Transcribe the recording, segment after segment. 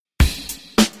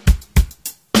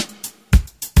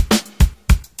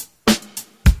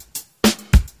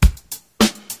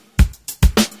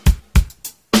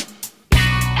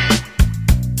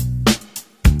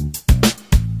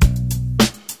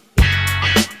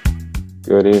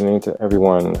Good evening to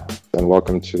everyone, and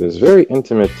welcome to this very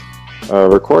intimate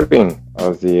recording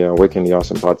of the Awaken the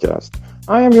Awesome podcast.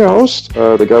 I am your host,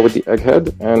 the guy with the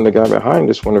egghead, and the guy behind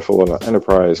this wonderful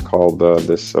enterprise called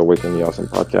this Awaken the Awesome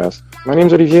podcast. My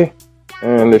name's Olivier,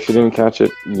 and if you didn't catch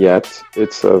it yet,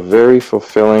 it's a very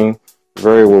fulfilling,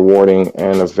 very rewarding,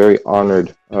 and a very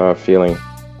honored feeling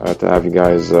to have you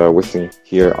guys with me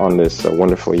here on this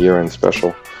wonderful year-end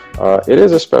special. It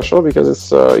is a special because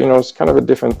it's it's kind of a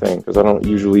different thing because I don't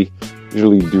usually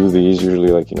do these.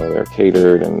 Usually, they're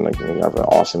catered and you have an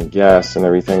awesome guest and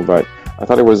everything. But I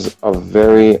thought it was a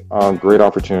very great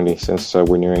opportunity since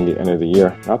we're nearing the end of the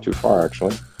year, not too far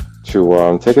actually,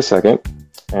 to take a second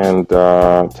and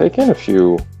take in a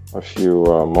few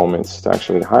moments to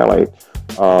actually highlight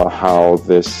how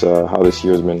this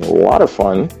year has been a lot of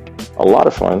fun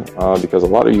because a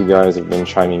lot of you guys have been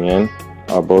chiming in.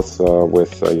 Both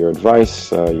with your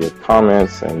advice, your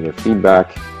comments, and your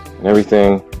feedback and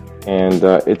everything. And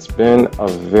it's been a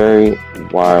very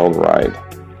wild ride.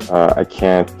 I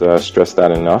can't stress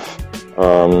that enough.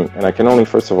 And I can only,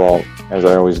 first of all, as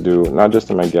I always do, not just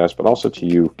to my guests, but also to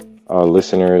you,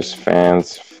 listeners,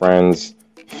 fans, friends,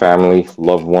 family,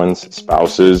 loved ones,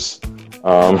 spouses.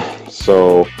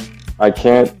 So I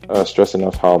can't stress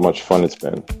enough how much fun it's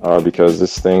been because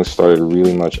this thing started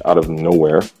really much out of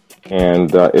nowhere.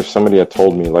 And if somebody had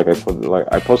told me,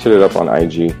 I posted it up on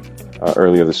IG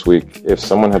earlier this week, if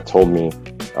someone had told me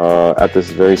at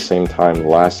this very same time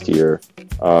last year,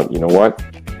 you know what,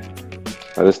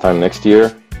 by this time next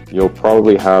year, you'll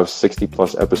probably have 60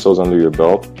 plus episodes under your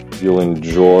belt. You'll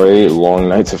enjoy long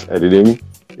nights of editing.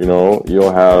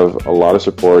 You'll have a lot of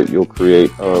support. You'll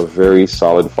create a very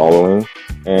solid following.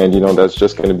 And, that's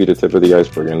just going to be the tip of the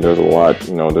iceberg. And there's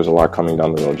a lot coming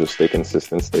down the road. Just stay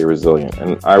consistent, stay resilient.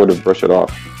 And I would have brushed it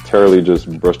off, terribly just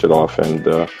brushed it off and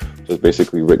just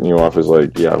basically written you off as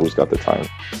who's got the time?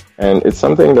 And it's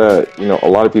something that, a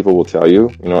lot of people will tell you,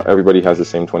 everybody has the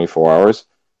same 24 hours.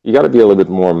 You got to be a little bit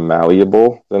more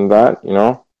malleable than that,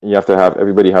 You have to have,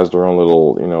 everybody has their own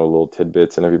little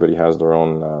tidbits and everybody has their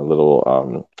own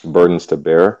little burdens to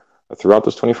bear throughout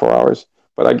those 24 hours.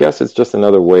 But I guess it's just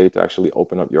another way to actually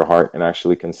open up your heart and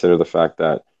actually consider the fact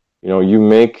that, you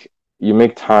make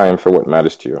time for what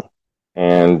matters to you.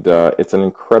 And it's an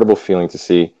incredible feeling to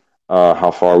see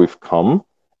how far we've come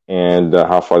and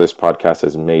how far this podcast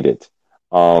has made it.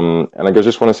 And I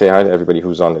just want to say hi to everybody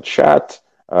who's on the chat.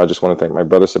 I just want to thank my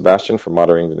brother Sebastian for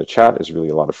moderating the chat. It's really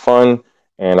a lot of fun.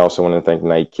 And I also want to thank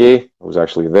Nike, who's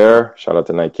actually there. Shout out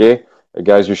to Nike.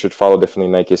 Guys, you should follow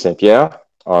definitely Nike Saint-Pierre.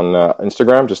 On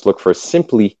Instagram, just look for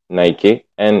Simply Nike,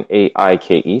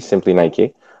 Naike, Simply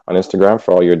Nike on Instagram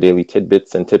for all your daily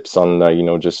tidbits and tips on,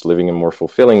 just living a more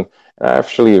fulfilling,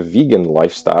 actually a vegan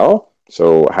lifestyle.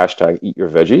 So hashtag eat your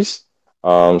veggies.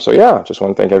 Just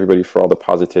want to thank everybody for all the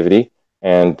positivity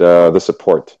and the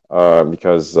support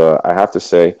because I have to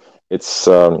say it's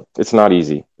not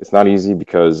easy. It's not easy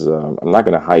because I'm not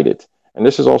going to hide it. And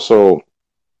this is also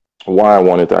why I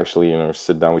wanted to actually,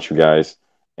 sit down with you guys.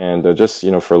 And just,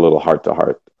 for a little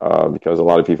heart-to-heart, because a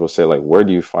lot of people say, where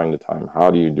do you find the time?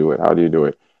 How do you do it? How do you do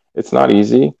it? It's not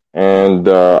easy, and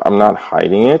I'm not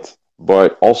hiding it,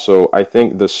 but also I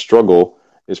think the struggle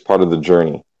is part of the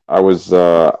journey.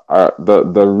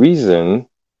 The reason,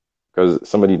 because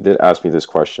somebody did ask me this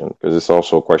question, because it's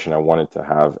also a question I wanted to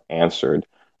have answered.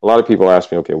 A lot of people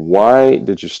ask me, okay, why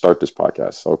did you start this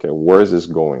podcast? Okay, where is this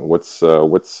going? What's the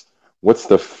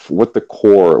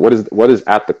core? What is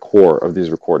at the core of these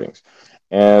recordings?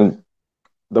 And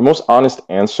the most honest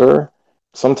answer,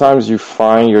 sometimes you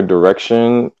find your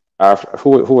direction after.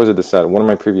 Who was it that said? One of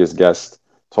my previous guests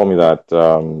told me that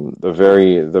the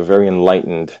very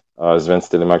enlightened Sven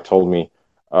Stillemak told me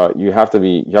you have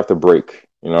to break.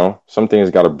 Something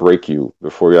has got to break you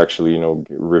before you actually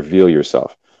reveal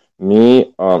yourself.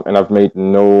 Me, and I've made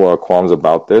no qualms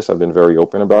about this. I've been very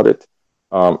open about it.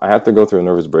 I had to go through a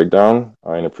nervous breakdown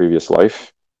in a previous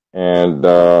life, and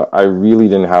I really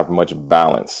didn't have much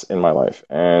balance in my life.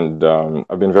 And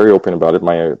I've been very open about it,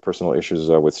 my personal issues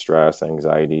with stress,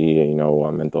 anxiety,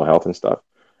 mental health and stuff.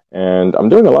 And I'm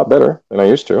doing a lot better than I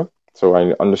used to. So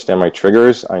I understand my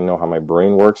triggers. I know how my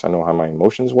brain works. I know how my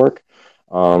emotions work.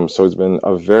 So it's been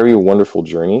a very wonderful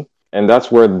journey. And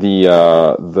that's where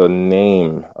the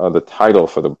name, the title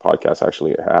for the podcast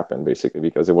actually happened, basically,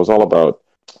 because it was all about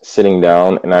sitting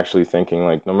down and actually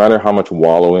thinking, no matter how much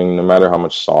wallowing, no matter how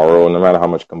much sorrow, no matter how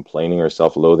much complaining or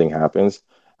self-loathing happens,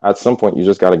 at some point you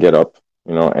just got to get up,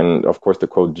 and of course to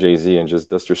quote Jay-Z, and just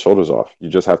dust your shoulders off. You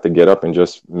just have to get up and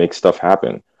just make stuff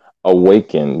happen.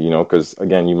 Awaken, because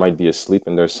again, you might be asleep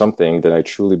and there's something that I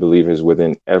truly believe is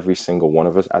within every single one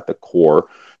of us at the core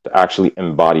to actually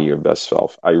embody your best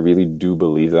self. I really do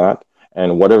believe that.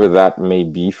 And whatever that may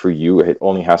be for you, it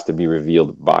only has to be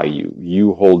revealed by you.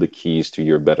 You hold the keys to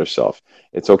your better self.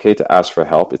 It's okay to ask for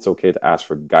help. It's okay to ask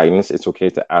for guidance. It's okay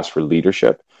to ask for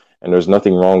leadership. And there's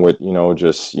nothing wrong with,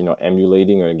 just,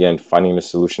 emulating or again, finding the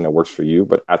solution that works for you.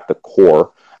 But at the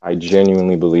core, I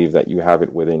genuinely believe that you have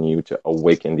it within you to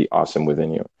awaken the awesome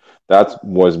within you. That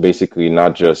was basically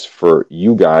not just for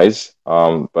you guys,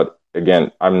 but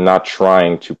again, I'm not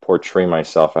trying to portray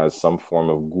myself as some form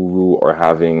of guru or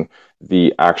having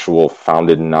the actual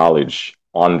founded knowledge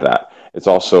on that. It's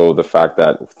also the fact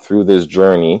that through this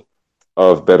journey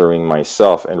of bettering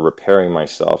myself and repairing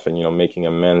myself and making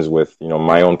amends with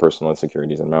my own personal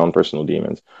insecurities and my own personal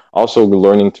demons, also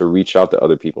learning to reach out to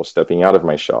other people, stepping out of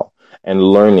my shell and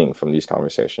learning from these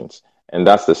conversations. And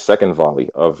that's the second volley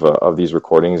of these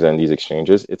recordings and these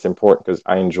exchanges. It's important because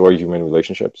I enjoy human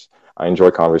relationships. I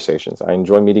enjoy conversations. I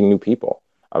enjoy meeting new people.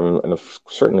 And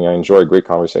certainly I enjoy a great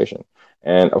conversation.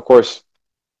 And of course,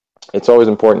 it's always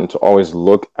important to always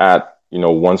look at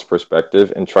one's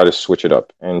perspective and try to switch it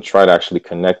up and try to actually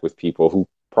connect with people who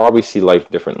probably see life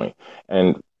differently.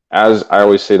 And as I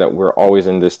always say that we're always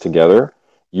in this together,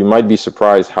 you might be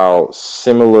surprised how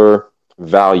similar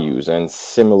values and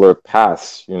similar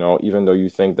paths, even though you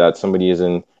think that somebody is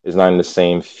not in the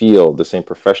same field, the same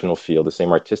professional field, the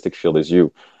same artistic field as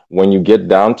you, when you get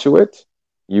down to it,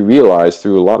 you realize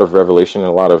through a lot of revelation and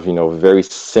a lot of very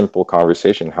simple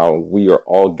conversation how we are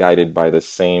all guided by the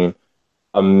same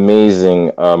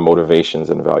amazing motivations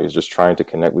and values, just trying to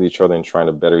connect with each other and trying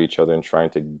to better each other and trying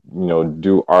to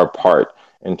do our part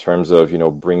in terms of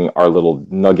bringing our little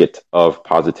nugget of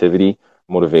positivity,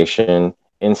 motivation,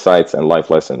 insights, and life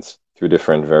lessons through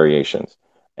different variations.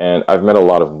 And I've met a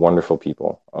lot of wonderful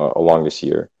people along this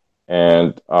year,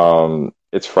 and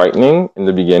it's frightening in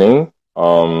the beginning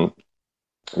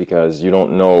because you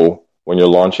don't know when you're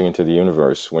launching into the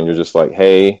universe, when you're just like,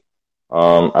 hey,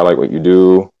 I like what you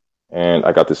do. And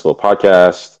I got this little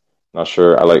podcast. Not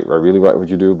sure I really like what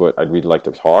you do, but I'd really like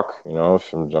to talk.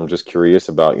 I'm just curious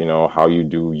about how you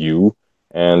do you.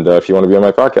 And if you want to be on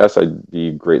my podcast, I'd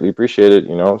be greatly appreciated.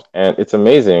 And it's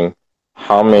amazing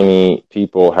how many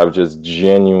people have just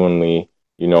genuinely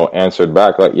answered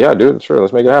back like, yeah, dude, sure,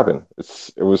 let's make it happen.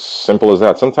 It was simple as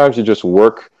that. Sometimes you just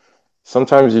work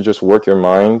your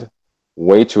mind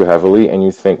way too heavily, and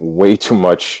you think way too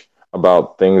much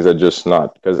about things that just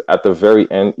not, because at the very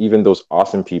end, even those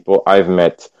awesome people I've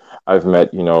met, I've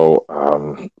met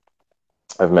motivational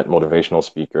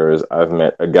speakers. I've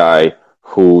met a guy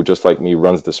who, just like me,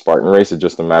 runs the Spartan race. It's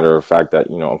just a matter of fact that,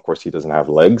 of course, he doesn't have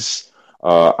legs.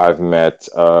 I've met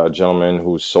a gentleman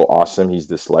who's so awesome. He's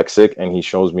dyslexic, and he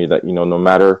shows me that, no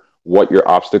matter what your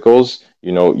obstacles,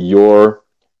 your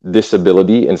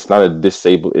disability, and it's not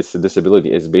it's a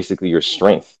disability. It's basically your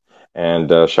strength. And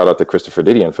shout out to Christopher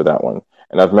Didion for that one.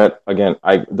 And I've met, again,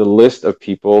 the list of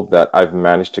people that I've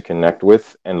managed to connect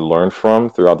with and learn from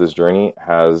throughout this journey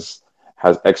has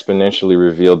exponentially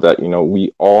revealed that,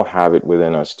 we all have it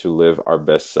within us to live our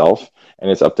best self.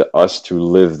 And it's up to us to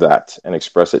live that and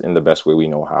express it in the best way we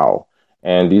know how.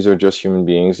 And these are just human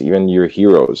beings, even your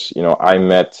heroes.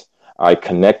 I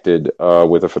connected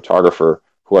with a photographer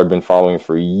who I'd been following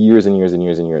for years and years and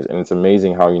years and years. And it's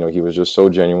amazing how, he was just so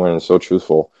genuine and so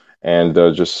truthful. And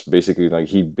just basically,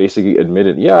 he basically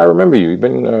admitted, yeah, I remember you.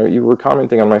 You were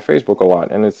commenting on my Facebook a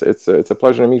lot, and it's a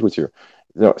pleasure to meet with you.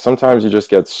 Sometimes you just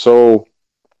get so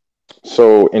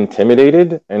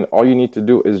intimidated, and all you need to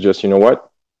do is just,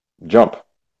 jump.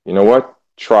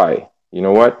 Try.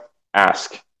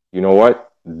 Ask.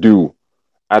 Do.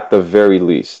 At the very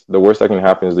least, the worst that can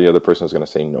happen is the other person is going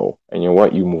to say no, and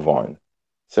you move on.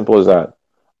 Simple as that.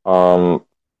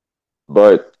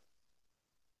 But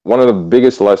one of the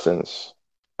biggest lessons,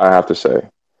 I have to say,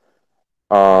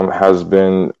 has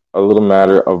been a little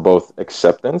matter of both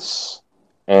acceptance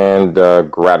and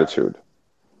gratitude.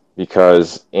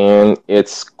 Because in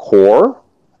its core,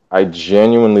 I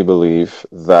genuinely believe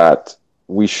that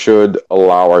we should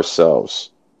allow ourselves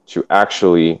to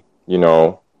actually,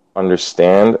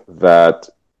 understand that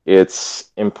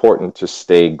it's important to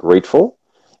stay grateful.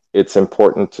 It's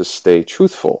important to stay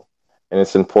truthful. And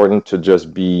it's important to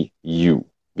just be you.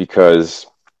 Because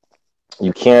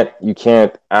you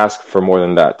can't ask for more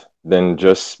than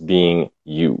just being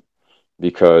you,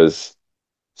 because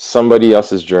somebody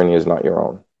else's journey is not your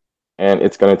own, and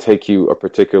it's going to take you a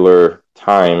particular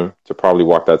time to probably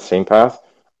walk that same path,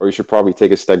 or you should probably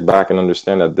take a step back and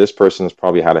understand that this person has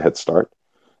probably had a head start,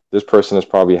 this person has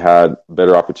probably had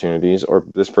better opportunities, or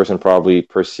this person probably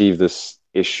perceived this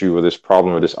issue or this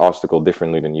problem or this obstacle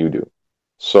differently than you do.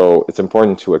 So it's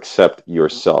important to accept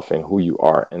yourself and who you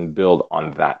are and build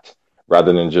on that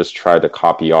rather than just try to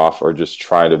copy off or just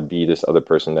try to be this other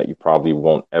person that you probably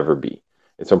won't ever be.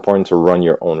 It's important to run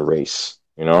your own race,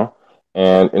 you know?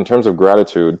 And in terms of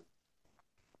gratitude,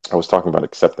 I was talking about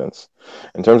acceptance.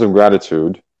 In terms of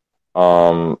gratitude,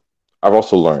 um, I've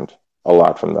also learned a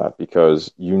lot from that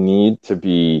because you need to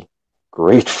be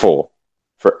grateful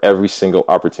for every single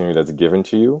opportunity that's given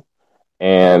to you.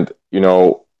 And,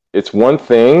 it's one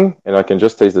thing, and I can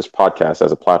just take this podcast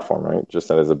as a platform, right?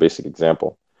 Just as a basic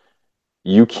example.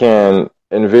 You can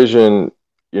envision,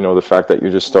 the fact that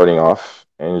you're just starting off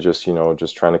and just,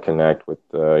 just trying to connect with,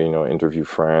 interview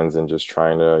friends and just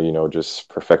trying to, just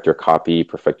perfect your copy,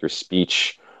 perfect your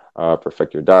speech,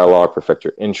 perfect your dialogue, perfect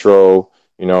your intro,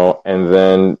 and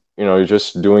then, you're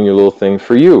just doing your little thing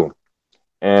for you.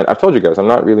 And I've told you guys, I'm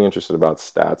not really interested about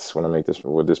stats when I make this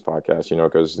with this podcast,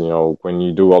 because when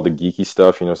you do all the geeky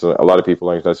stuff, so a lot of people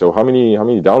like that. So how many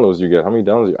downloads do you get? How many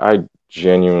downloads? I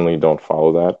genuinely don't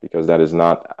follow that because that is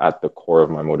not at the core of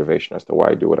my motivation as to why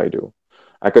I do what I do.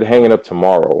 I could hang it up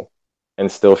tomorrow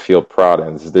and still feel proud.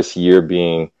 And this year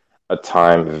being a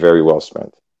time very well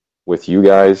spent with you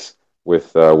guys,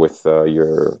 with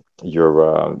your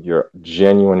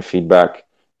genuine feedback,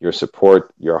 your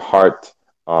support, your heart,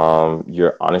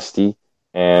 your honesty,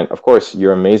 and of course,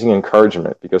 your amazing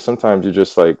encouragement. Because sometimes you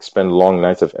just like spend long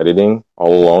nights of editing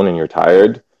all alone and you're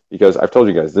tired. Because I've told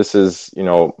you guys, this is,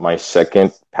 my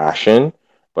second passion.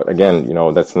 But again,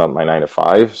 that's not my 9 to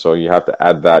 5. So you have to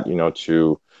add that,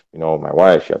 to, my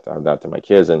wife, you have to add that to my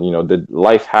kids. And, the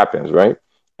life happens, right?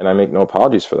 And I make no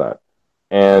apologies for that.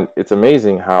 And it's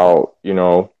amazing how,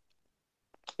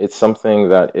 it's something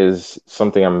that is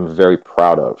something I'm very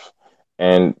proud of.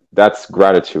 And that's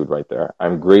gratitude right there.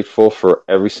 I'm grateful for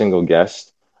every single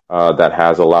guest that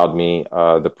has allowed me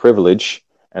the privilege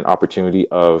and opportunity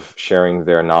of sharing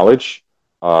their knowledge,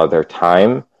 their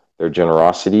time, their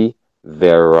generosity,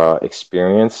 their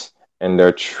experience, and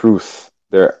their truth,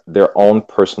 their own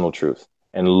personal truth,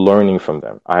 and learning from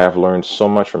them. I have learned so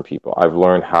much from people. I've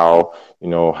learned how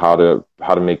how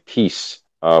to make peace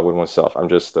with oneself. I'm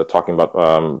just talking about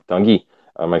Tanguy,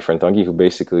 my friend Tanguy, who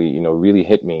basically really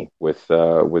hit me with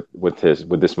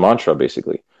this mantra.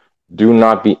 Basically, do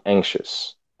not be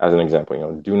anxious. As an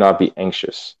example, do not be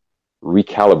anxious.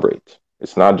 Recalibrate.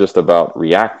 It's not just about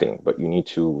reacting, but you need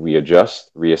to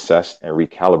readjust, reassess, and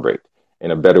recalibrate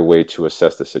in a better way to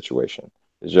assess the situation.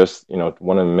 It's just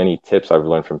one of the many tips I've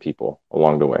learned from people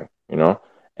along the way.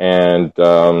 And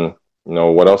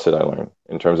what else did I learn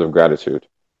in terms of gratitude?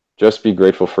 Just be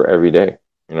grateful for every day.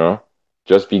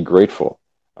 Just be grateful.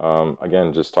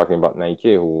 Again, just talking about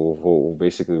Nike, who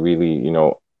basically really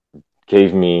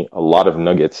gave me a lot of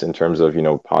nuggets in terms of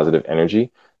positive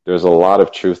energy. There's a lot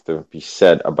of truth to be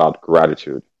said about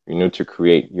gratitude. You need to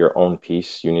create your own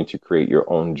peace. You need to create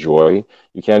your own joy.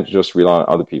 You can't just rely on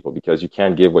other people because you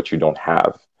can't give what you don't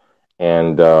have.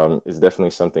 And it's definitely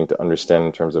something to understand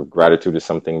in terms of gratitude is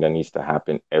something that needs to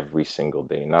happen every single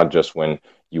day, not just when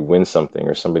you win something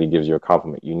or somebody gives you a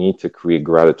compliment. You need to create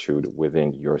gratitude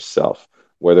within yourself,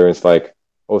 whether it's like,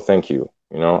 oh, thank you.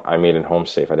 I made it home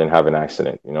safe. I didn't have an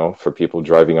accident, for people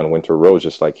driving on winter roads,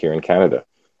 just like here in Canada.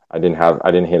 I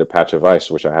didn't hit a patch of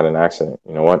ice, which I had an accident.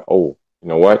 You know what? Oh, you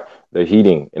know what? The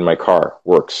heating in my car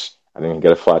works. I didn't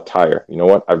get a flat tire. You know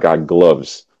what? I've got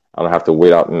gloves. I don't have to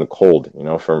wait out in the cold,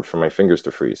 for my fingers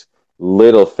to freeze.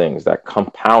 Little things that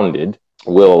compounded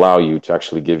will allow you to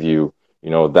actually give you,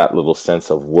 that little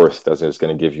sense of worth that is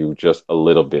going to give you just a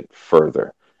little bit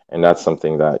further. And that's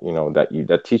something that,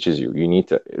 that teaches you. You need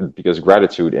to, because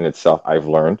gratitude in itself, I've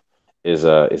learned, is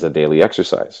a daily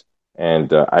exercise.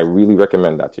 And I really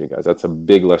recommend that to you guys. That's a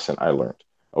big lesson I learned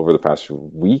over the past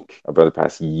week, over the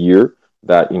past year,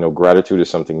 that, gratitude is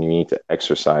something you need to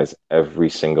exercise every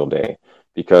single day.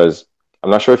 Because I'm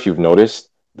not sure if you've noticed,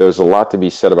 there's a lot to be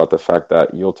said about the fact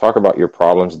that you'll talk about your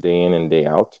problems day in and day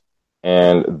out.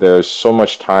 And there's so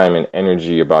much time and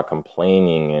energy about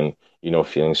complaining and,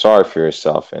 feeling sorry for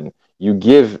yourself. And you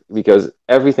give, because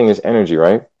everything is energy,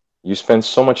 right? You spend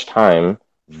so much time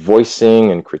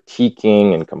voicing and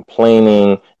critiquing and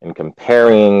complaining and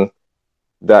comparing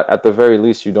that at the very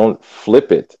least you don't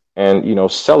flip it and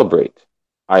celebrate.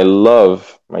 I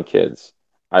love my kids.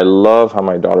 I love how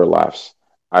my daughter laughs.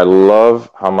 I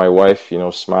love how my wife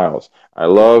smiles. I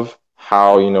love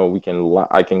how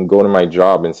I can go to my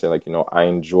job and say like I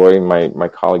enjoy my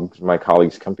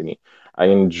colleagues company. I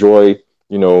enjoy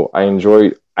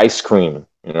ice cream.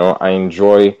 I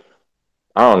enjoy,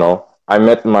 I don't know. I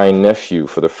met my nephew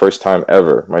for the first time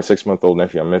ever. My 6-month-old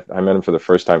nephew. I met him for the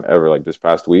first time ever, like this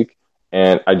past week,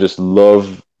 and I just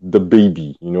love the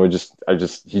baby,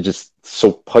 he's just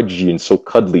so pudgy and so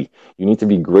cuddly. You need to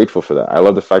be grateful for that. I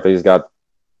love the fact that he's got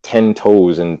 10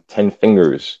 toes and 10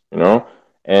 fingers,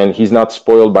 and he's not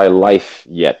spoiled by life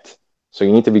yet. So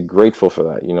you need to be grateful for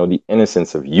that, the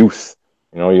innocence of youth.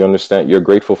 You understand, you're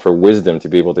grateful for wisdom to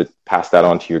be able to pass that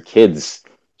on to your kids.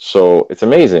 So it's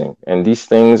amazing. And these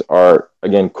things are,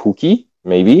 again, kooky,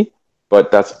 maybe, but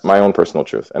that's my own personal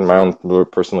truth and my own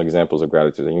personal examples of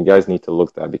gratitude. And you guys need to look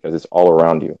at that because it's all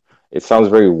around you. It sounds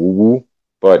very woo-woo,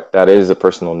 but that is a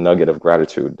personal nugget of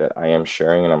gratitude that I am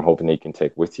sharing and I'm hoping that you can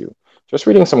take with you. Just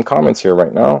reading some comments here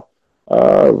right now.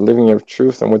 Living your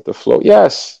truth and with the flow.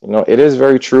 Yes, it is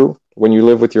very true when you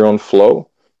live with your own flow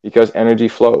because energy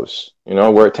flows.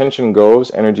 Where attention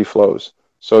goes, energy flows.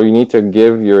 So you need to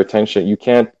give your attention. You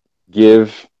can't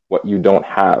give what you don't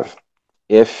have.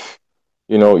 If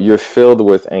you're filled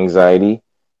with anxiety,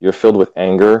 you're filled with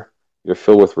anger, you're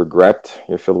filled with regret,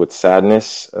 you're filled with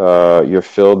sadness, you're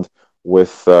filled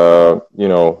with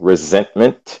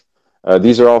resentment.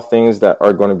 These are all things that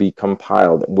are going to be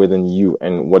compiled within you,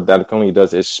 and what that only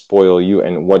does is spoil you,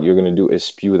 and what you're going to do is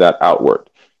spew that outward.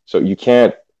 So you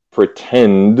can't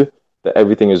pretend that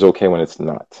everything is okay when it's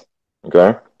not.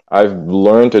 Okay? I've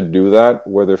learned to do that,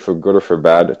 whether for good or for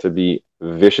bad, to be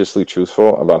viciously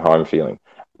truthful about how I'm feeling.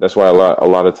 That's why a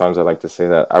lot of times I like to say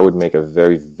that I would make a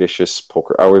very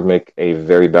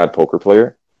bad poker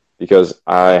player because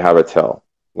I have a tell.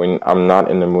 When I'm not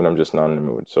in the mood, I'm just not in the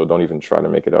mood. So don't even try to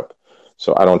make it up.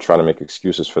 So I don't try to make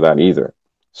excuses for that either.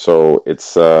 So it's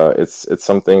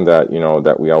something that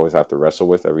that we always have to wrestle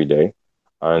with every day,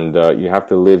 and you have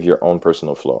to live your own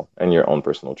personal flow and your own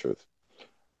personal truth.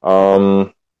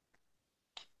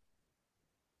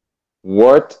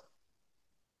 What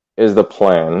is the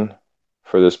plan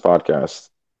for this podcast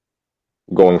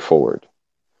going forward?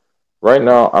 Right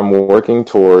now, I'm working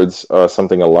towards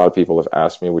something a lot of people have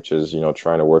asked me, which is,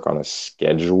 trying to work on a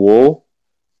schedule.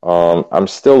 I'm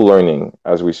still learning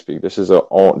as we speak. This is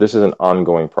an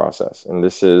ongoing process, and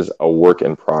this is a work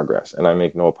in progress, and I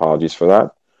make no apologies for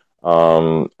that.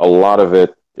 A lot of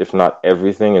it, if not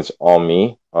everything, is all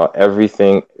me.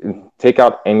 Everything, take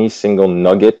out any single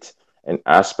nugget and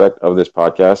aspect of this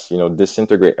podcast,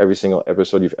 disintegrate every single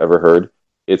episode you've ever heard.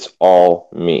 It's all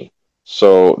me.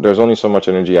 So there's only so much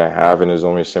energy I have, and there's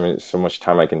only so much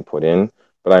time I can put in.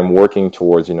 But I'm working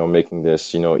towards, making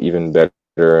this, even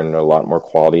better and a lot more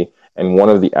quality. And one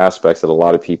of the aspects that a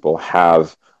lot of people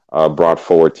have brought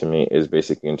forward to me is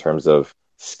basically in terms of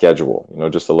schedule.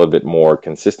 Just a little bit more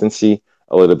consistency,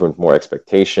 a little bit more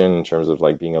expectation in terms of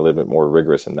like being a little bit more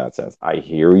rigorous in that sense. I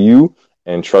hear you,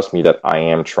 and trust me that I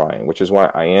am trying, which is why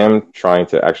I am trying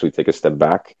to actually take a step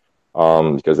back.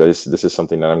 Because this is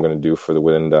something that I'm going to do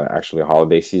within the actually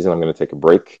holiday season. I'm going to take a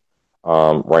break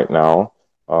right now.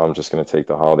 I'm just going to take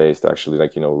the holidays to actually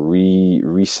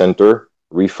recenter,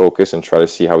 refocus, and try to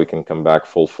see how we can come back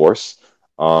full force.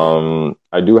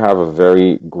 I do have a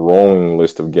very growing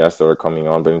list of guests that are coming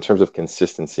on, but in terms of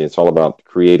consistency, it's all about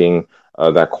creating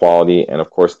that quality and, of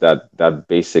course, that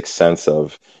basic sense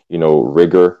of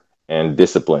rigor and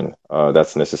discipline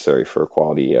that's necessary for a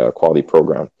quality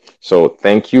program. So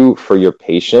thank you for your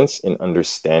patience in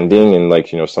understanding,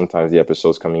 and sometimes the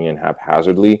episodes coming in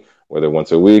haphazardly, whether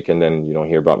once a week, and then you don't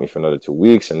hear about me for another 2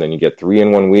 weeks, and then you get 3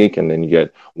 in 1 week, and then you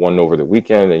get one over the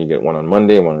weekend, and you get one on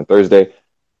Monday, one on Thursday.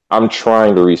 I'm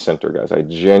trying to recenter, guys. I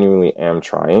genuinely am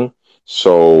trying.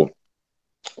 So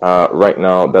right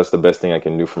now, that's the best thing I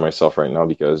can do for myself right now,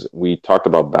 because we talked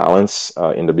about balance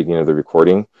in the beginning of the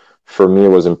recording. For me, it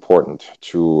was important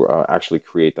to actually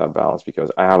create that balance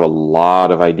because I have a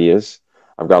lot of ideas.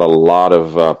 I've got a lot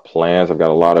of plans. I've got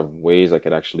a lot of ways I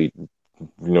could actually,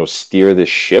 steer this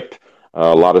ship.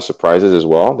 A lot of surprises as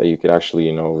well that you could actually,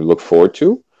 look forward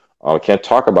to. I can't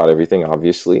talk about everything,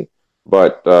 obviously,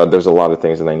 but there's a lot of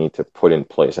things that I need to put in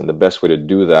place. And the best way to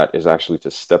do that is actually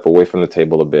to step away from the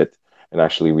table a bit and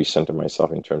actually recenter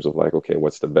myself in terms of okay,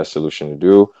 what's the best solution to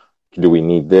do? Do we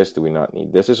need this? Do we not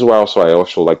need this? This is why I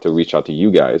also like to reach out to you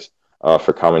guys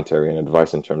for commentary and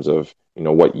advice in terms of,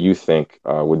 what you think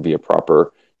would be a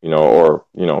proper, or,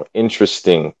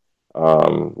 interesting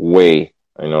way,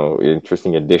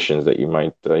 interesting additions that you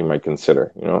might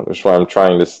consider. That's why I'm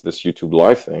trying this YouTube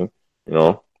live thing,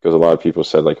 because a lot of people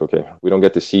said okay, we don't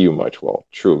get to see you much. Well,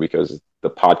 true, because the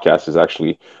podcast is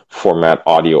actually format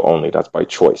audio only. That's by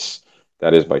choice.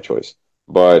 That is by choice.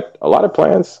 But a lot of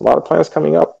plans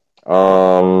coming up.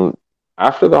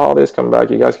 After the holidays come back,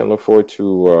 you guys can look forward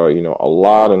to a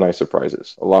lot of nice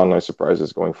surprises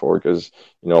going forward, because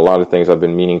a lot of things I've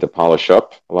been meaning to polish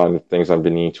up, a lot of things I've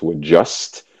been needing to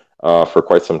adjust for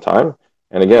quite some time.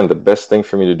 And again, the best thing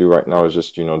for me to do right now is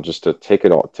just to take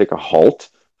a halt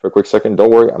for a quick second.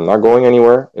 Don't worry, I'm not going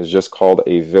anywhere. It's just called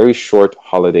a very short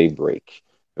holiday break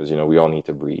because, we all need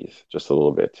to breathe just a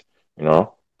little bit.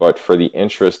 But for the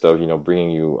interest of,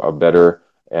 bringing you a better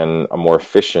and a more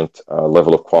efficient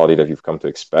level of quality that you've come to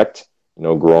expect,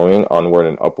 growing onward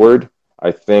and upward,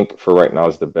 I think for right now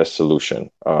is the best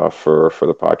solution for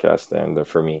the podcast and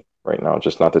for me right now,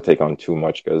 just not to take on too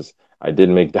much because I did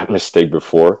make that mistake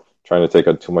before, trying to take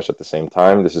on too much at the same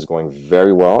time. This is going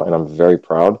very well, and I'm very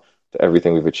proud to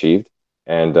everything we've achieved.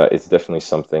 And it's definitely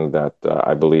something that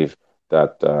I believe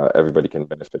that everybody can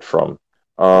benefit from.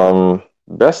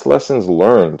 Best lessons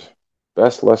learned.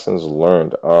 Best lessons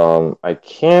learned.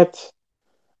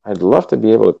 I'd love to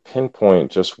be able to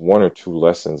pinpoint just one or two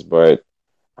lessons, but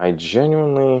I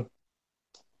genuinely,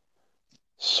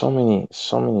 so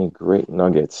many great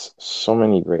nuggets, so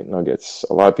many great nuggets.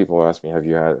 A lot of people ask me, have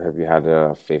you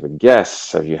had favorite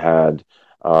guests? Have you had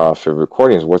favorite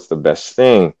recordings? What's the best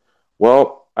thing?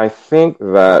 Well, I think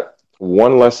that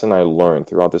one lesson I learned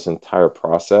throughout this entire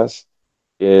process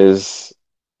is,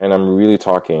 and I'm really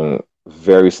talking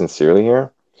very sincerely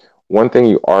here, one thing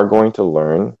you are going to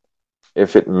learn,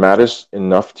 if it matters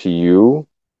enough to you,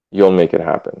 you'll make it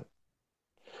happen.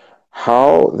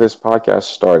 How this podcast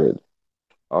started,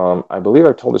 I believe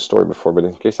I've told this story before, but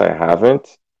in case I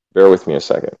haven't, bear with me a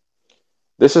second.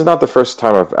 This is not the first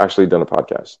time I've actually done a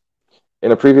podcast.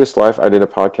 In a previous life, I did a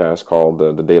podcast called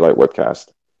the Daylight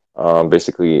Webcast,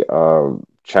 basically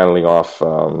channeling off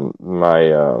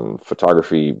my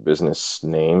photography business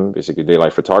name, basically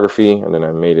Daylight Photography, and then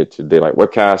I made it to Daylight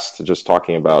Webcast, just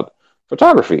talking about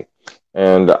photography.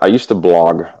 And I used to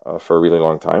blog for a really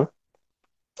long time,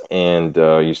 and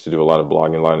used to do a lot of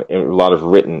blogging, a lot of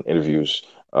written interviews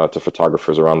to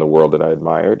photographers around the world that I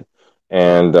admired.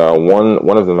 And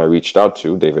one of them I reached out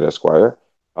to, David Esquire,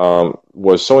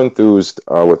 was so enthused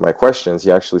with my questions,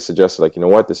 he actually suggested, like, you know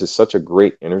what, this is such a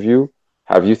great interview.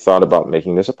 Have you thought about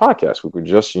making this a podcast? We could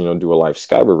just, do a live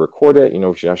Skype or record it,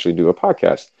 we should actually do a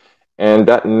podcast. And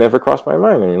that never crossed my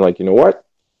mind. And you're like, you know what?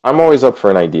 I'm always up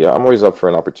for an idea. I'm always up for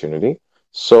an opportunity.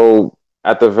 So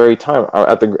at the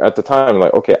time,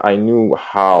 like, okay, I knew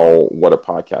what a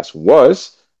podcast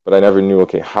was, but I never knew,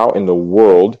 okay, how in the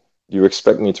world do you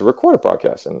expect me to record a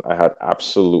podcast? And I had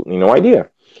absolutely no idea.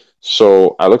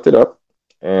 So I looked it up,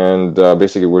 and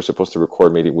basically we're supposed to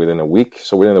record maybe within a week.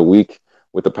 So within a week,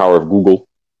 with the power of Google,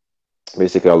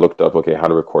 basically I looked up, okay, how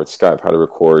to record Skype, how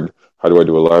do I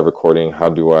do a live recording, how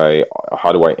do I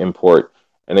import?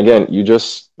 And again, you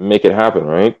just make it happen,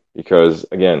 right? Because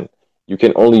again, you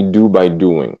can only do by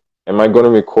doing. Am I going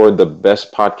to record the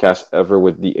best podcast ever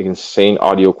with the insane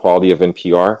audio quality of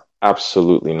NPR?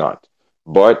 Absolutely not.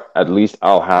 But at least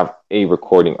I'll have a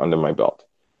recording under my belt.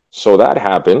 So that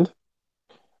happened.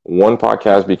 One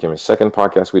podcast became a second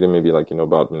podcast. We did maybe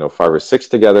about 5 or 6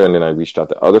 together, and then I reached out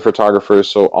to other photographers.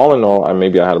 So all in all, I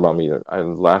had about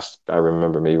I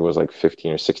remember maybe it was like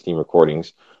 15 or 16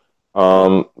 recordings.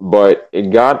 But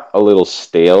it got a little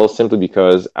stale simply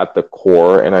because at the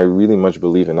core, and I really much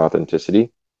believe in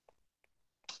authenticity,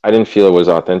 I didn't feel it was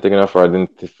authentic enough, or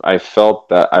I felt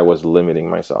that I was limiting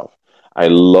myself. I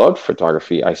loved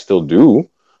photography. I still do.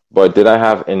 But did I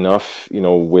have enough,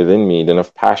 within me,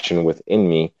 enough passion within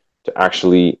me to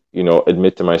actually,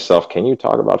 admit to myself, can you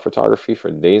talk about photography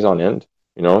for days on end?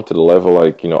 To the level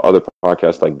other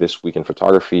podcasts like This Week in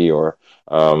Photography, or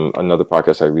another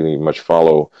podcast I really much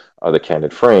follow, The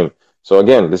Candid Frame. So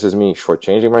again, this is me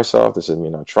shortchanging myself. This is me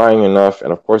not trying enough.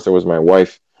 And of course, there was my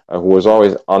wife, who was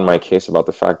always on my case about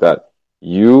the fact that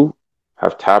you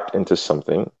have tapped into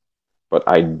something, but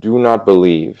I do not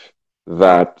believe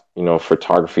that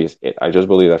photography is it. I just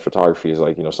believe that photography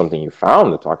is something you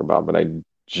found to talk about, but I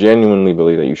genuinely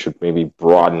believe that you should maybe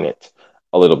broaden it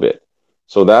a little bit.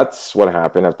 So that's what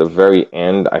happened. At the very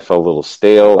end, I felt a little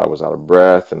stale. I was out of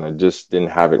breath, and I just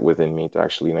didn't have it within me to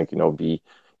actually be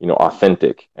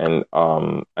authentic. And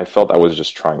I felt I was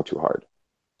just trying too hard.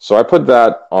 So I put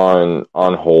that on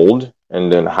hold,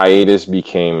 and then hiatus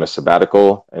became a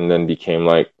sabbatical, and then became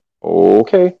like,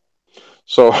 okay.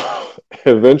 So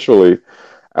eventually,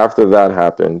 after that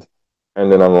happened,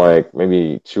 and then I'm like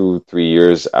maybe 2-3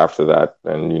 years after that,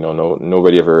 and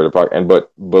nobody ever heard about it.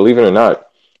 But believe it or not,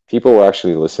 people were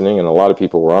actually listening, and a lot of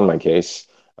people were on my case.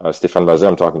 Stéphane Bazet,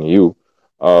 I'm talking to you.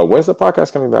 When's the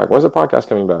podcast coming back? When's the podcast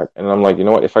coming back? And I'm like, you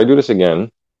know what? If I do this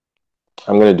again,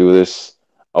 I'm going to do this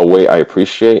a way I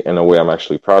appreciate, and a way I'm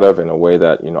actually proud of, and a way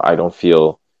that I don't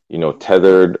feel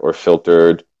tethered or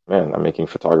filtered. Man, I'm making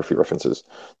photography references.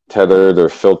 Tethered or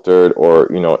filtered or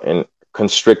and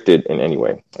constricted in any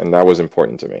way. And that was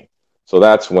important to me. So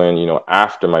that's when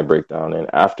after my breakdown and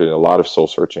after a lot of soul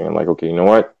searching, I'm like, okay, you know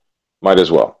what? Might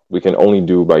as well. We can only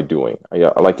do by doing.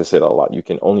 I like to say that a lot. You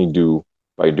can only do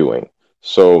by doing.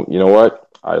 So, you know what?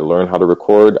 I learned how to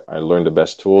record. I learned the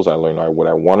best tools. I learned what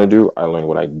I want to do. I learned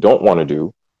what I don't want to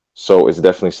do. So it's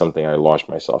definitely something I launched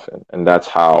myself in. And that's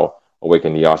how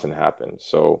Awaken the Austin happened.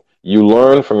 So you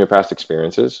learn from your past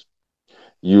experiences.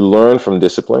 You learn from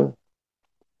discipline.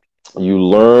 You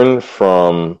learn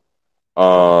from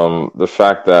the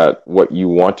fact that what you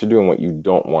want to do and what you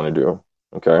don't want to do.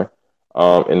 Okay.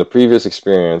 In the previous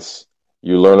experience,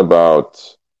 you learn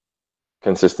about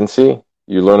consistency.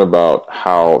 You learn about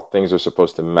how things are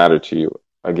supposed to matter to you.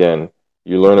 Again,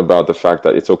 you learn about the fact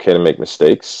that it's okay to make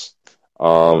mistakes.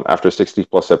 After 60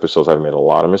 plus episodes, I've made a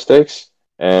lot of mistakes,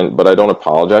 but I don't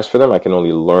apologize for them. I can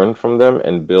only learn from them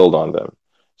and build on them.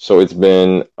 So it's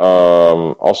been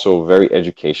also very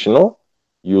educational.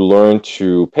 You learn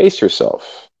to pace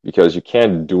yourself because you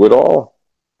can't do it all.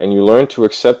 And you learn to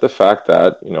accept the fact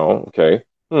that, okay,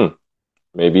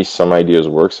 maybe some ideas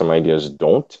work, some ideas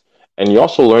don't. And you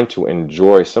also learn to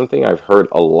enjoy something I've heard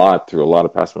a lot through a lot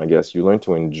of past my guests. You learn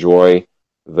to enjoy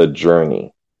the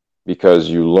journey because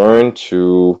you learn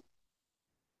to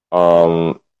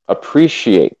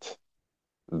appreciate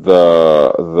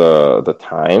the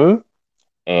time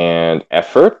and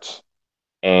effort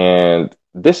and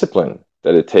discipline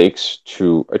that it takes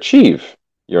to achieve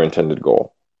your intended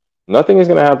goal. Nothing is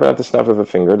going to happen at the snap of a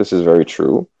finger. This is very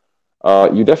true.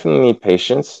 You definitely need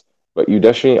patience, but you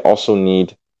definitely also need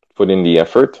to put in the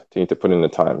effort. You need to put in the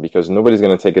time because nobody's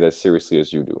going to take it as seriously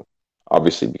as you do.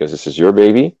 Obviously, because this is your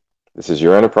baby, this is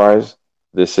your enterprise,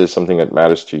 this is something that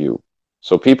matters to you.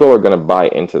 So people are going to buy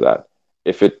into that.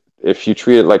 If you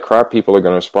treat it like crap, people are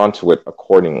going to respond to it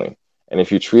accordingly. And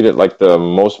if you treat it like the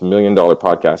most $1 million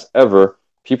podcast ever,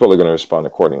 people are going to respond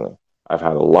accordingly. I've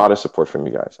had a lot of support from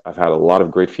you guys. I've had a lot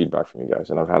of great feedback from you guys,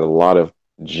 and I've had a lot of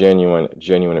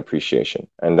genuine appreciation.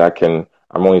 And I'm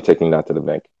only taking that to the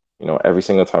bank. Every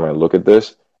single time I look at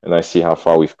this and I see how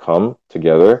far we've come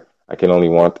together, I can only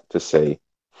want to say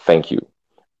thank you.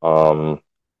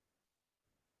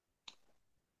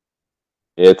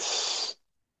 It's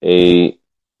a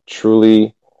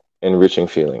truly enriching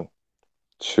feeling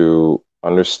to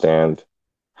understand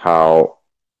how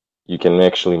you can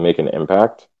actually make an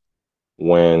impact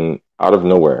when out of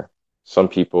nowhere, some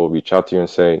people reach out to you and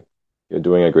say, you're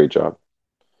doing a great job.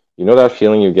 You know that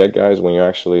feeling you get, guys, when you're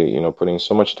actually, putting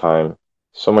so much time,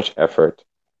 so much effort,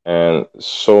 and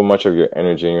so much of your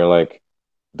energy, and you're like,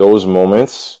 those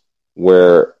moments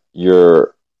where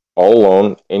you're all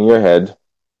alone in your head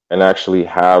and actually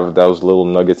have those little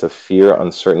nuggets of fear,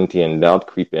 uncertainty, and doubt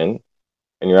creep in,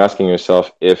 and you're asking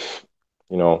yourself if,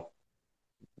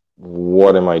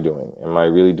 what am I doing? Am I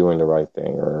really doing the right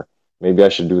thing? Or maybe I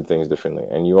should do things differently.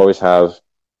 And you always have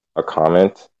a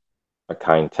comment, a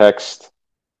kind text,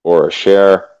 or a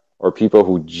share, or people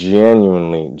who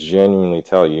genuinely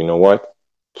tell you, you know what?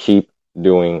 Keep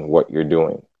doing what you're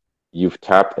doing. You've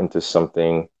tapped into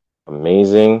something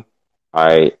amazing.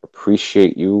 I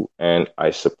appreciate you and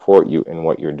I support you in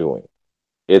what you're doing.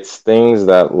 It's things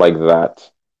that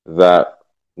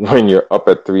when you're up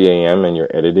at 3 a.m. and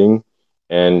you're editing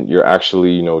and you're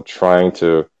actually, trying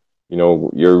to,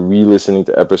 you're re-listening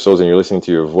to episodes and you're listening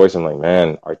to your voice and like,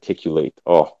 man, articulate.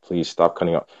 Oh, please stop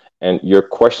cutting up. And you're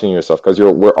questioning yourself because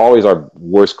we're always our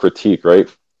worst critique, right?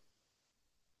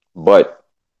 But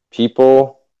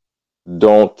people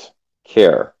don't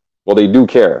care. Well, they do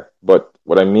care. But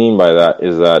what I mean by that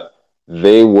is that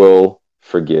they will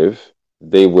forgive,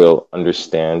 they will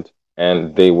understand,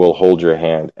 and they will hold your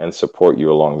hand and support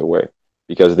you along the way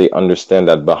because they understand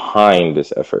that behind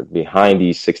this effort, behind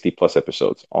these 60 plus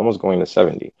episodes, almost going to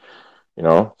 70,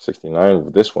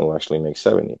 69, this one will actually make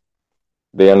 70.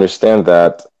 They understand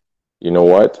that, you know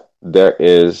what? There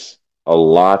is a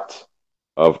lot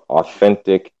of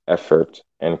authentic effort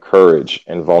and courage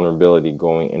and vulnerability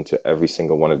going into every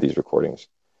single one of these recordings.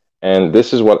 And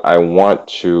this is what I want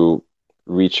to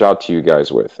reach out to you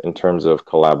guys with in terms of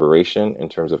collaboration, in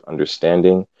terms of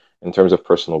understanding, in terms of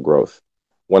personal growth.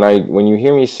 When you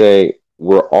hear me say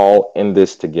we're all in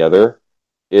this together,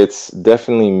 it's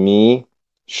definitely me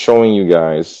showing you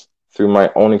guys through my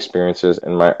own experiences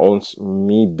and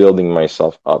me building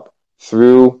myself up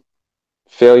through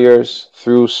failures,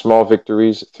 through small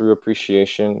victories, through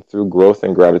appreciation, through growth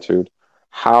and gratitude,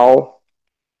 how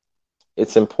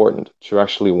it's important to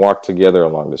actually walk together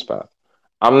along this path.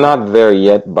 I'm not there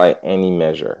yet by any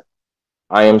measure.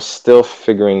 I am still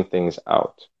figuring things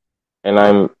out. And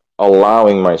I'm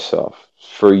allowing myself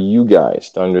for you guys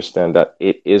to understand that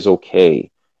it is okay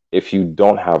if you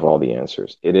don't have all the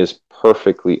answers. It is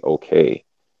perfectly okay.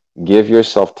 Give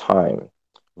yourself time.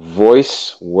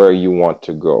 Voice where you want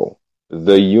to go.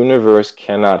 The universe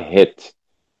cannot hit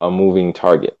a moving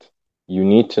target. You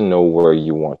need to know where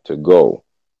you want to go,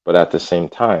 but at the same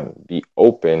time, be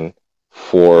open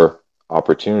for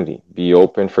opportunity, be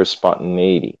open for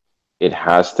spontaneity. It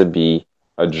has to be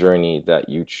a journey that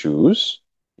you choose.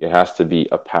 It has to be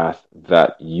a path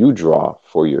that you draw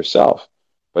for yourself,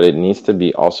 but it needs to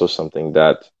be also something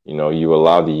that, you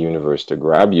allow the universe to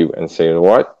grab you and say, you know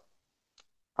what?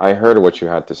 I heard what you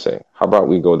had to say. How about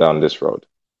we go down this road?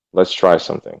 Let's try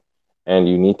something. And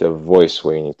you need to voice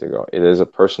where you need to go. It is a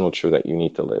personal truth that you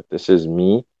need to live. This is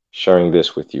me sharing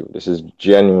this with you. This is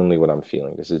genuinely what I'm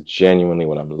feeling. This is genuinely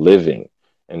what I'm living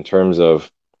in terms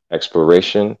of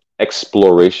exploration,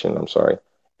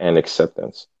 and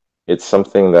acceptance. It's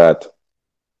something that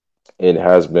it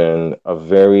has been a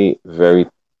very, very,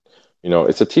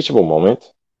 it's a teachable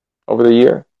moment over the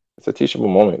year. It's a teachable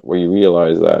moment where you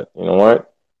realize that, you know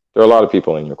what? There are a lot of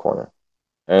people in your corner.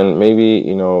 And maybe,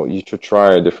 you should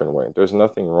try a different way. There's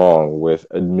nothing wrong with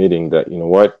admitting that, you know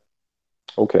what?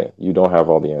 Okay, you don't have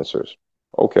all the answers.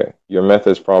 Okay, your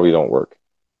methods probably don't work.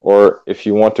 Or if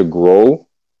you want to grow,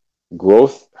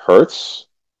 growth hurts.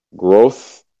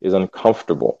 Growth is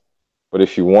uncomfortable. But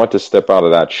if you want to step out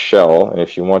of that shell and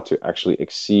if you want to actually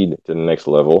exceed to the next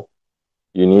level,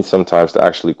 you need sometimes to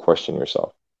actually question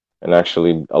yourself and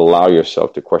actually allow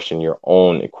yourself to question your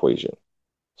own equation.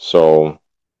 So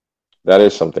that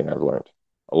is something I've learned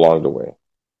along the way.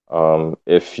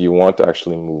 If you want to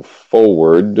actually move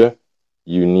forward,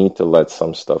 you need to let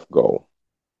some stuff go.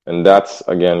 And that's,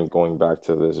 again, going back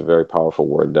to this very powerful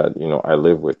word that, I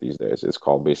live with these days. It's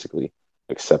called basically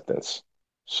acceptance.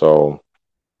 So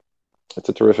it's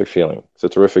a terrific feeling. It's a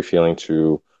terrific feeling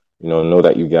to, know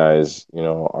that you guys,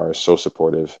 are so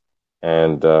supportive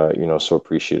and, so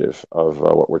appreciative of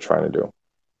what we're trying to do.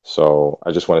 So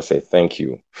I just want to say thank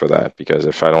you for that, because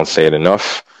if I don't say it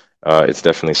enough, it's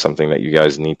definitely something that you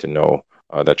guys need to know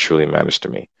that truly matters to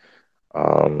me.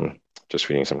 Just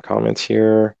reading some comments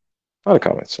here. A lot of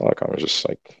comments, just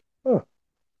like,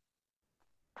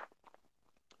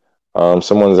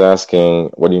 someone's asking,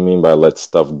 what do you mean by let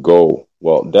stuff go?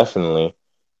 Well, definitely,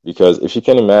 because if you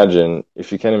can imagine,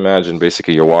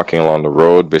 basically you're walking along the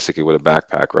road, basically with a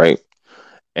backpack, right?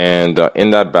 And in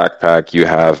that backpack, you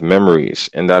have memories.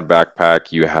 In that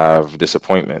backpack, you have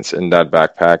disappointments. In that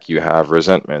backpack, you have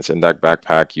resentments. In that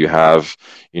backpack, you have,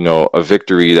 a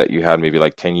victory that you had maybe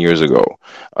like 10 years ago.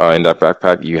 In that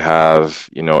backpack, you have,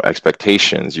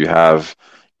 expectations. You have,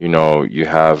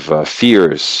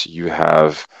 fears. You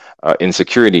have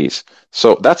insecurities.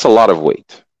 So that's a lot of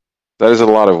weight. That is a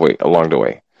lot of weight along the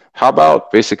way. How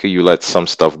about basically you let some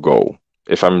stuff go?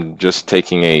 If I'm just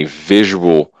taking a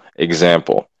visual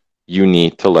example, you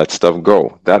need to let stuff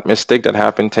go. That mistake that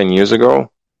happened 10 years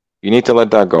ago, you need to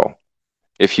let that go.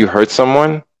 If you hurt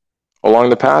someone along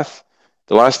the path,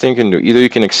 the last thing you can do, either you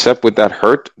can accept with that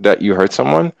hurt that you hurt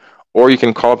someone, or you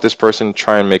can call up this person,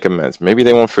 try and make amends. Maybe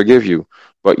they won't forgive you,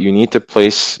 but you need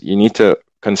to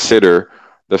consider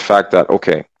the fact that,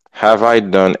 okay, have I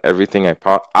done everything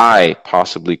I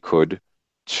possibly could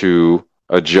to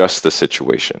adjust the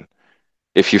situation?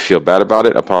 If you feel bad about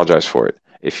it, apologize for it.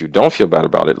 If you don't feel bad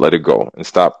about it, let it go and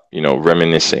stop,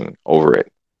 reminiscing over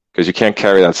it, because you can't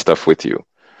carry that stuff with you.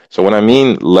 So when I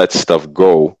mean let stuff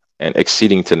go and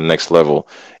exceeding to the next level,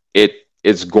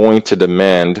 it's going to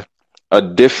demand a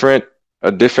different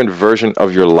version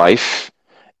of your life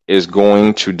is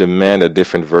going to demand a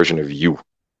different version of you.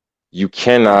 You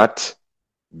cannot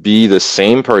be the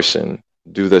same person,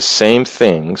 do the same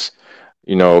things,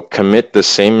 commit the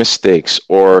same mistakes,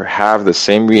 or have the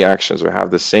same reactions, or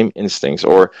have the same instincts,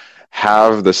 or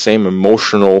have the same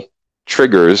emotional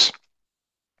triggers,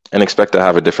 and expect to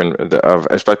have a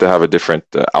different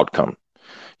outcome.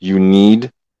 You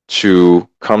need to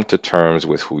come to terms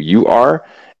with who you are,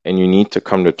 and you need to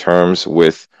come to terms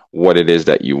with what it is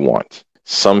that you want.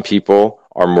 Some people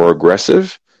are more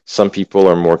aggressive. Some people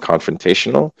are more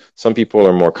confrontational. Some people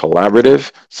are more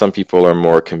collaborative. Some people are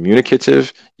more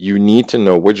communicative. You need to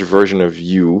know which version of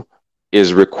you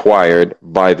is required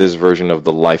by this version of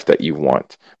the life that you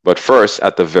want. But first,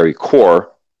 at the very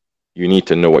core, you need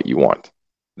to know what you want.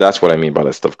 That's what I mean by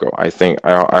let stuff go. I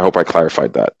hope I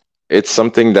clarified that. It's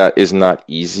something that is not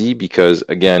easy because,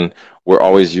 again, we're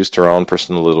always used to our own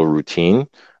personal little routine.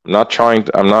 I'm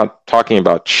not talking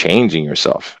about changing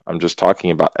yourself. I'm just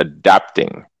talking about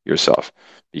adapting yourself,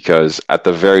 because at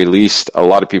the very least, a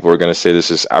lot of people are going to say this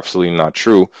is absolutely not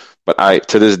true. But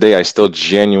to this day, I still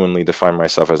genuinely define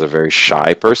myself as a very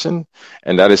shy person.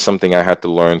 And that is something I had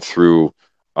to learn through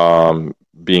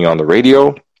being on the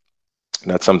radio.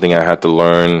 That's something I had to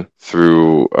learn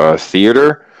through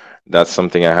theater. That's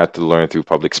something I had to learn through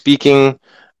public speaking.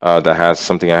 that has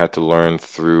something I had to learn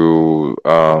through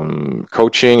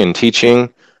coaching and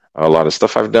teaching, a lot of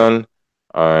stuff I've done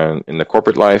in the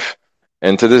corporate life.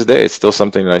 And to this day, it's still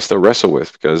something that I still wrestle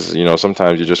with because,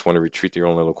 sometimes you just want to retreat to your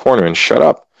own little corner and shut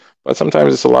up. But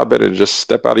sometimes it's a lot better to just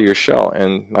step out of your shell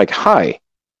and like, hi,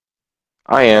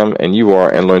 I am and you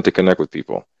are, and learn to connect with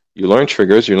people. You learn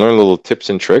triggers, you learn little tips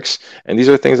and tricks, and these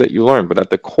are things that you learn. But at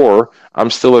the core,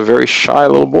 I'm still a very shy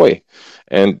little boy.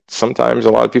 And sometimes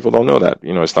a lot of people don't know that.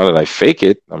 It's not that I fake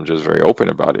it, I'm just very open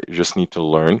about it. You just need to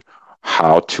learn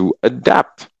how to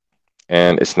adapt.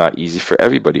 And it's not easy for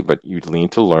everybody, but you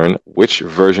need to learn which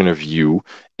version of you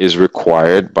is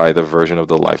required by the version of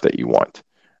the life that you want.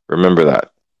 Remember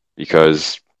that,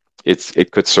 because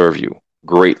it could serve you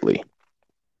greatly.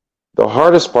 The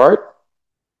hardest part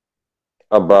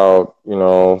about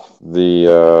the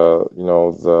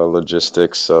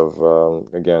logistics of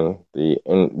again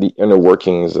the inner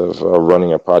workings of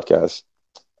running a podcast,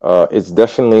 it's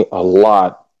definitely a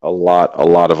lot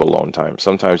of alone time.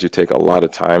 Sometimes you take a lot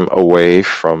of time away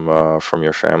from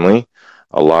your family,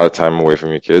 a lot of time away from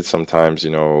your kids. Sometimes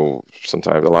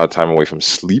sometimes a lot of time away from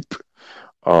sleep.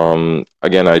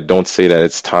 Again, I don't say that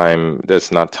it's time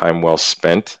that's not time well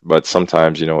spent, but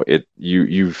sometimes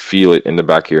you feel it in the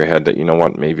back of your head that,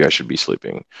 what, maybe I should be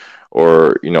sleeping.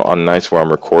 Or on nights where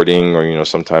I'm recording, or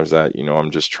sometimes that I'm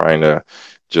just trying to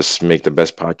just make the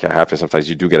best podcast happen. Sometimes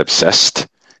you do get obsessed,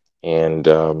 and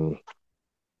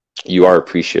you are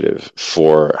appreciative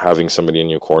for having somebody in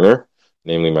your corner,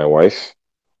 namely my wife,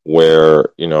 where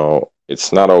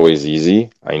it's not always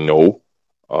easy, I know,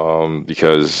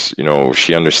 because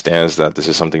she understands that this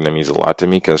is something that means a lot to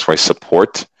me. Because why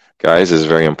support, guys, is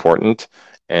very important.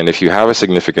 And if you have a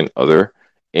significant other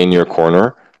in your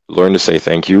corner, learn to say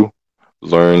thank you,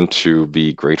 learn to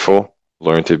be grateful,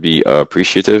 learn to be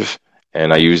appreciative.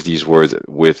 And I use these words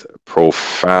with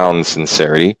profound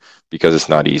sincerity because it's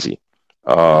not easy.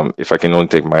 If I can only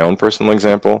take my own personal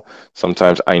example,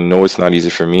 sometimes I know it's not easy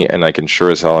for me, and I can sure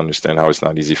as hell understand how it's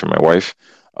not easy for my wife,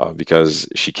 because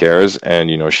she cares, and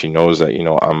she knows that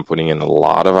I'm putting in a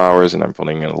lot of hours, and I'm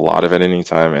putting in a lot of editing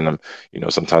time, and I'm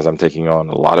sometimes I'm taking on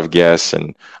a lot of guests,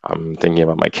 and I'm thinking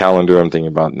about my calendar. I'm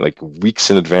thinking about like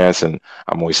weeks in advance, and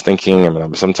I'm always thinking. I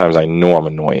mean, sometimes I know I'm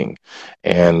annoying,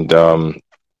 and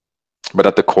but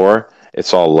at the core,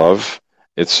 it's all love,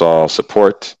 it's all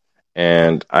support.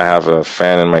 And I have a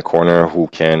fan in my corner who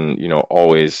can,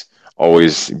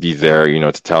 always be there,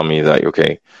 to tell me that,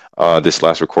 okay, this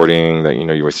last recording that,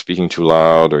 you were speaking too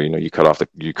loud, or, you cut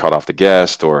off the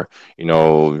guest, or,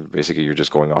 basically you're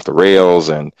just going off the rails.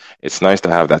 And it's nice to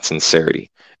have that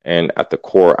sincerity. And at the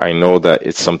core, I know that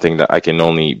it's something that I can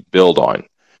only build on,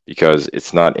 because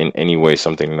it's not in any way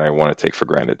something that I want to take for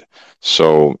granted.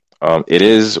 So it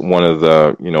is one of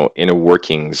the, inner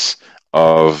workings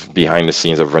of behind the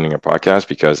scenes of running a podcast,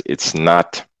 because it's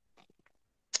not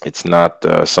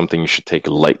something you should take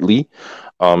lightly.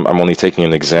 I'm only taking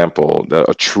an example,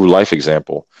 a true life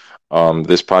example.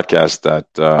 This podcast that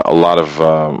a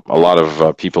lot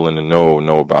of people in the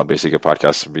know about. Basically,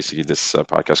 this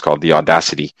podcast called The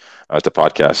Audacity. It's a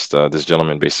podcast. This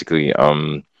gentleman basically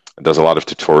does a lot of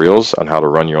tutorials on how to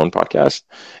run your own podcast.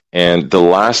 And the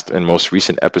last and most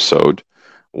recent episode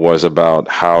was about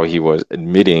how he was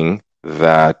admitting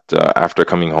that after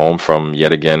coming home from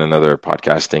yet again another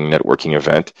podcasting networking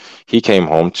event, he came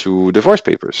home to divorce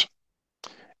papers.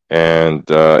 And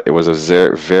it was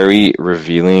a very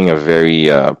revealing, a very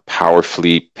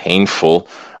powerfully painful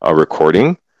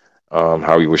recording.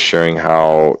 How he was sharing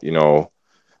how,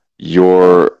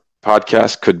 your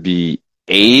podcast could be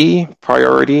a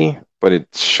priority, but it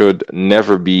should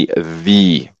never be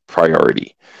the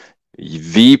priority.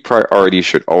 The priority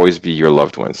should always be your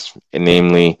loved ones,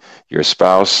 namely your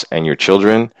spouse and your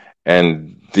children,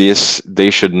 and they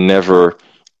should never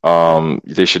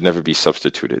be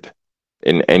substituted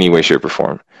in any way, shape, or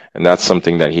form. And that's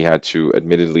something that he had to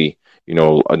admit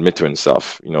to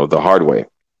himself, the hard way.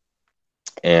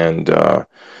 And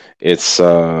it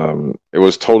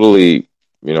was totally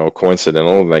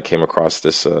coincidental that I came across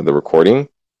the recording.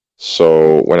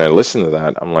 So when I listened to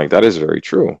that, I'm like, that is very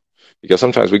true. Because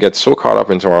sometimes we get so caught up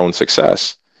into our own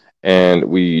success, and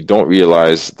we don't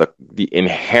realize the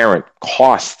inherent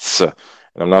costs. And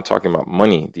I'm not talking about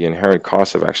money, the inherent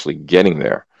costs of actually getting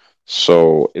there.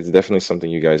 So it's definitely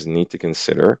something you guys need to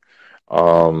consider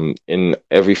in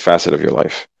every facet of your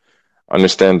life.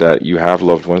 Understand that you have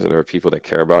loved ones, that are people that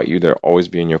care about you. They'll always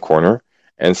be in your corner.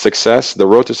 And the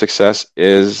road to success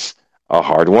is a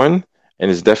hard one, and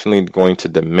is definitely going to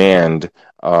demand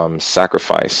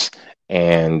sacrifice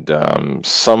and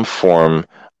some form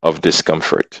of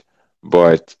discomfort.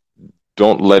 But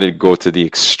don't let it go to the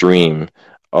extreme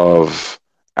of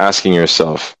asking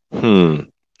yourself,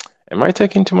 am I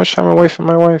taking too much time away from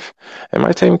my wife? Am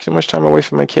I taking too much time away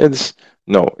from my kids?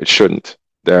 No, it shouldn't.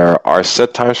 There are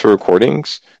set times for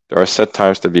recordings. There are set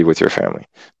times to be with your family.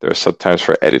 There are set times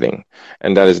for editing.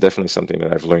 And that is definitely something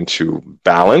that I've learned to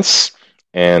balance.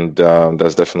 And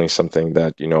that's definitely something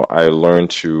that, I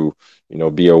learned to,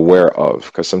 be aware of.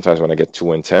 Because sometimes when I get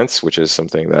too intense, which is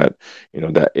something that,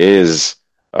 that is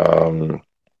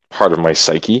part of my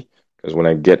psyche, because when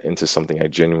I get into something, I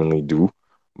genuinely do.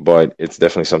 But it's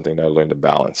definitely something that I learned to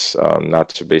balance, not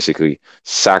to basically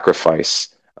sacrifice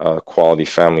quality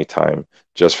family time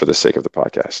just for the sake of the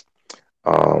podcast.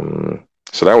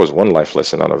 So that was one life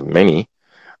lesson out of many.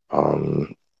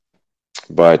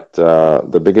 But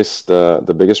the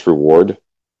biggest reward,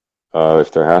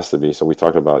 if there has to be, so we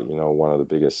talked about, one of the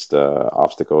biggest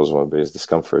obstacles, one of the biggest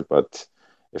discomfort, but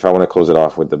if I want to close it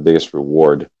off with the biggest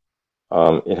reward,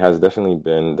 it has definitely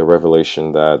been the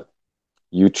revelation that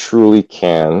you truly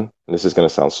can, and this is going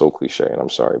to sound so cliche, and I'm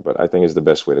sorry, but I think it's the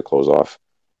best way to close off,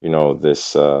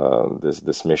 this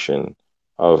mission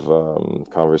of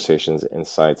conversations,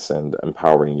 insights, and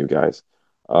empowering you guys.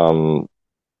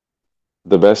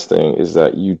 The best thing is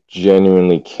that you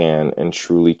genuinely can and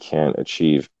truly can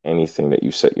achieve anything that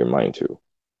you set your mind to.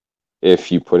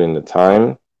 If you put in the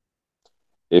time,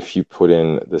 if you put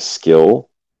in the skill,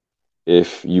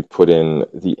 if you put in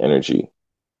the energy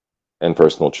and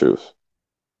personal truth.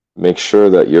 Make sure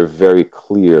that you're very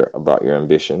clear about your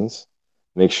ambitions.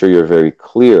 Make sure you're very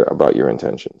clear about your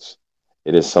intentions.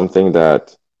 It is something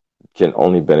that can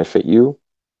only benefit you.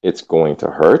 It's going to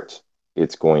hurt.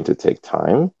 It's going to take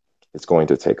time. It's going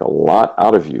to take a lot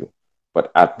out of you.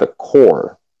 But at the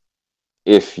core,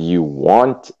 if you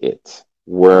want it,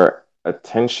 where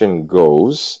attention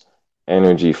goes,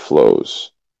 energy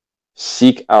flows.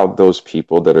 Seek out those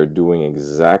people that are doing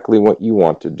exactly what you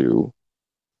want to do.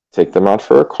 Take them out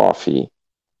for a coffee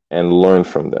and learn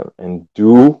from them and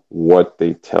do what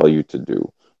they tell you to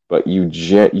do. But you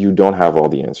don't have all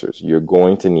the answers. You're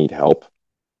going to need help.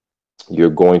 You're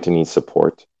going to need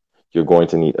support. You're going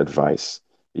to need advice,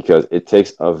 because it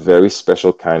takes a very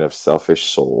special kind of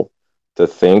selfish soul to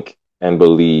think and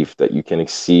believe that you can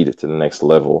exceed to the next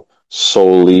level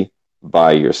solely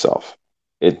by yourself.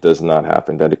 It does not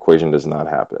happen. That equation does not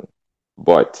happen.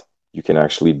 But you can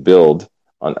actually build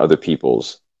on other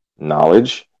people's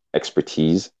knowledge,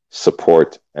 expertise,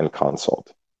 support, and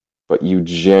consult. But you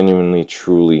genuinely,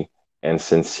 truly, and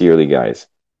sincerely, guys,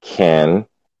 can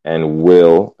and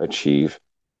will achieve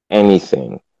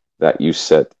anything that you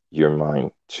set your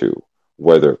mind to,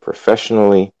 whether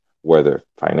professionally, whether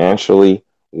financially,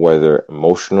 whether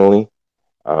emotionally,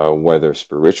 whether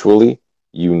spiritually.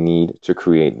 You need to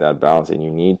create that balance, and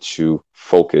you need to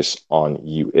focus on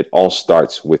you. It all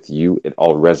starts with you. It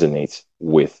all resonates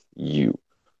with you.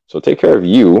 So take care of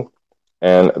you,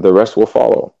 and the rest will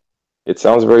follow. It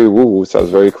sounds very woo-woo, it sounds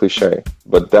very cliche,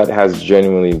 but that has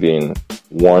genuinely been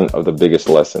one of the biggest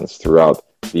lessons throughout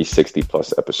these 60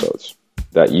 plus episodes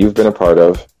that you've been a part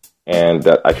of, and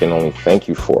that I can only thank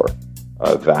you for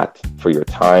for your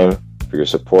time, for your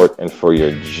support, and for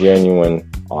your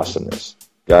genuine awesomeness.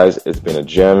 Guys, it's been a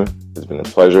gem. It's been a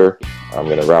pleasure. I'm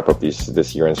going to wrap up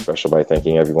this year-end special by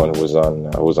thanking everyone who was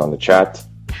on the chat.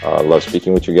 Love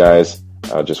speaking with you guys.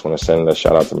 I just want to send a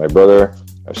shout out to my brother,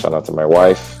 a shout out to my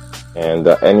wife, and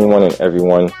anyone and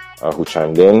everyone who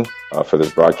chimed in for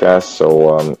this broadcast.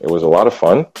 So it was a lot of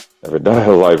fun. Never done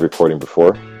a live recording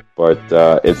before, but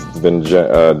it's been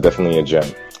definitely a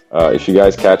gem. If you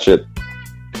guys catch it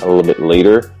a little bit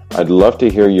later, I'd love to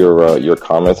hear your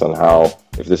comments on how,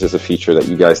 if this is a feature that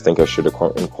you guys think I should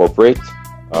incorporate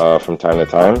from time to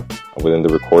time within the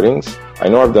recordings. I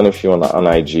know I've done a few on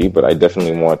IG, but I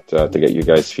definitely want to get you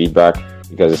guys feedback,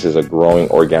 because this is a growing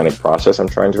organic process I'm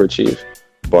trying to achieve.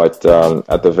 But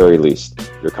at the very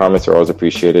least, your comments are always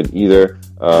appreciated, either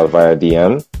via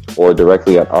DM or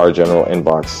directly at our general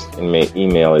inbox. And my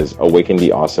email is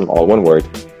awakentheawesome, all one word,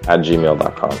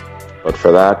 @gmail.com. But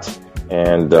for that,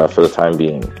 and for the time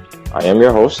being, I am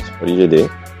your host, Rijede.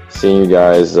 Seeing you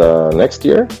guys next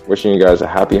year. Wishing you guys a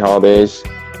happy holidays,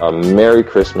 a Merry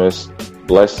Christmas,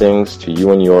 blessings to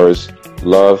you and yours,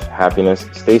 love, happiness,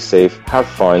 stay safe, have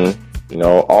fun,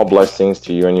 all blessings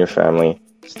to you and your family.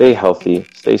 Stay healthy,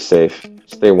 stay safe,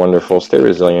 stay wonderful, stay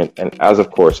resilient, and as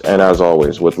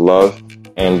always, with love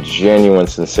and genuine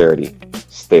sincerity,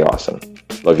 stay awesome.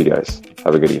 Love you guys.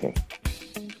 Have a good evening.